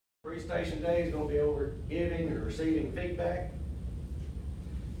Presentation day is going to be over giving and receiving feedback.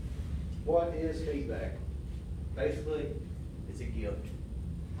 What is feedback? Basically, it's a gift.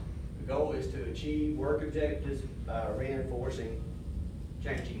 The goal is to achieve work objectives by reinforcing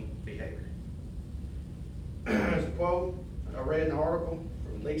changing behavior. There's a quote I read in an article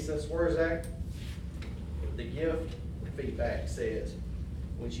from Lisa Swerzak. The gift of feedback says,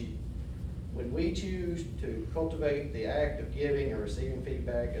 when we choose to cultivate the act of giving and receiving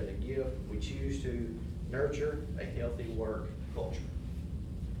feedback as a gift, we choose to nurture a healthy work culture.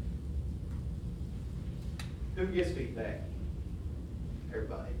 Who gets feedback?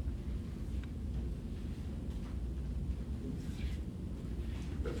 Everybody.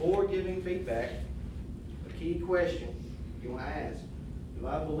 Before giving feedback, a key question you want to ask: do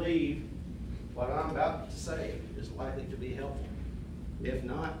I believe what I'm about to say is likely to be helpful? If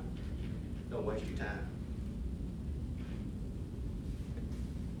not, don't waste your time.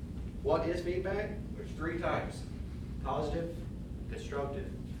 What is feedback? There's three types: positive, constructive,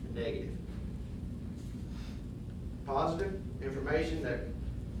 and negative. Positive, information that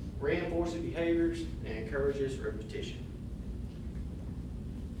reinforces behaviors and encourages repetition.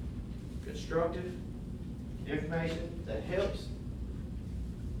 Constructive, information that helps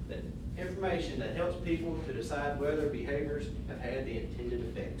people to decide whether behaviors have had the intended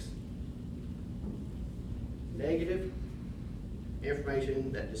effects. Negative,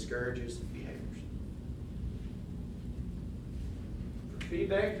 information that discourages behaviors. For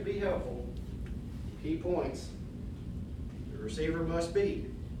feedback to be helpful, key points: the receiver must be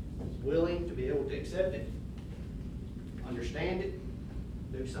willing to be able to accept it, understand it,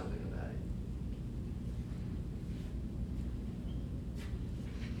 do something about it.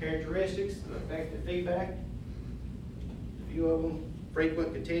 Characteristics of effective feedback: a few of them: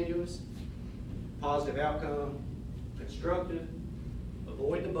 frequent, continuous, positive outcome, constructive,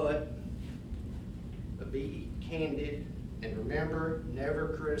 avoid the but be candid, and remember, never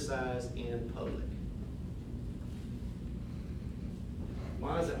criticize in public.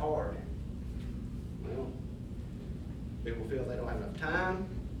 Why is it hard? Well, people feel they don't have enough time.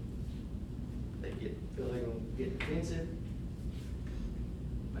 They feel they're going to get defensive.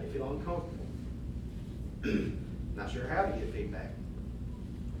 They feel uncomfortable. Not sure how to get feedback.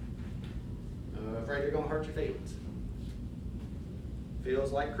 Afraid they're going to hurt your feelings.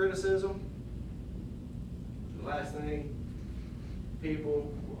 Feels like criticism. The last thing,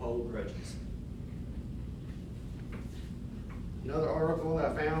 people will hold grudges. Another article that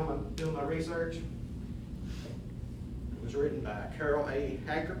I found when doing my research was written by Carol A.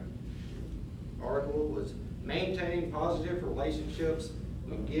 Hacker. The article was Maintaining Positive Relationships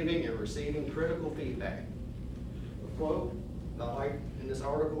when Giving and Receiving Critical Feedback. A quote that I like in this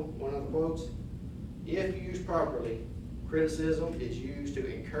article, one of the quotes: if used properly, criticism is used to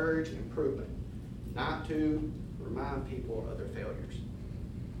encourage improvement, not to remind people of their failures.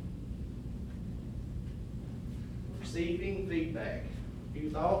 Receiving feedback. A few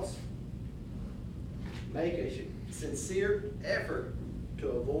thoughts. Make a sincere effort to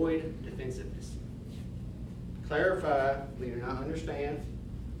avoid defensiveness. Clarify when you do not understand.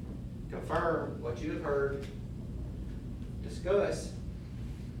 Confirm what you have heard. Discuss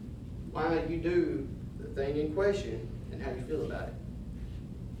why you do the thing in question and how you feel about it.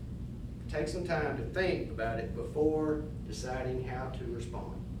 Take some time to think about it before deciding how to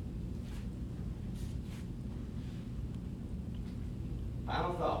respond.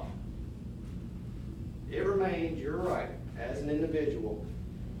 Final thought. It remains your right as an individual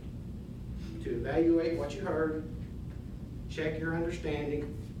to evaluate what you heard, check your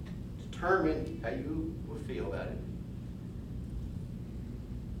understanding, determine how you would feel about it.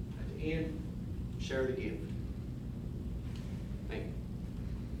 At the end, share the gift.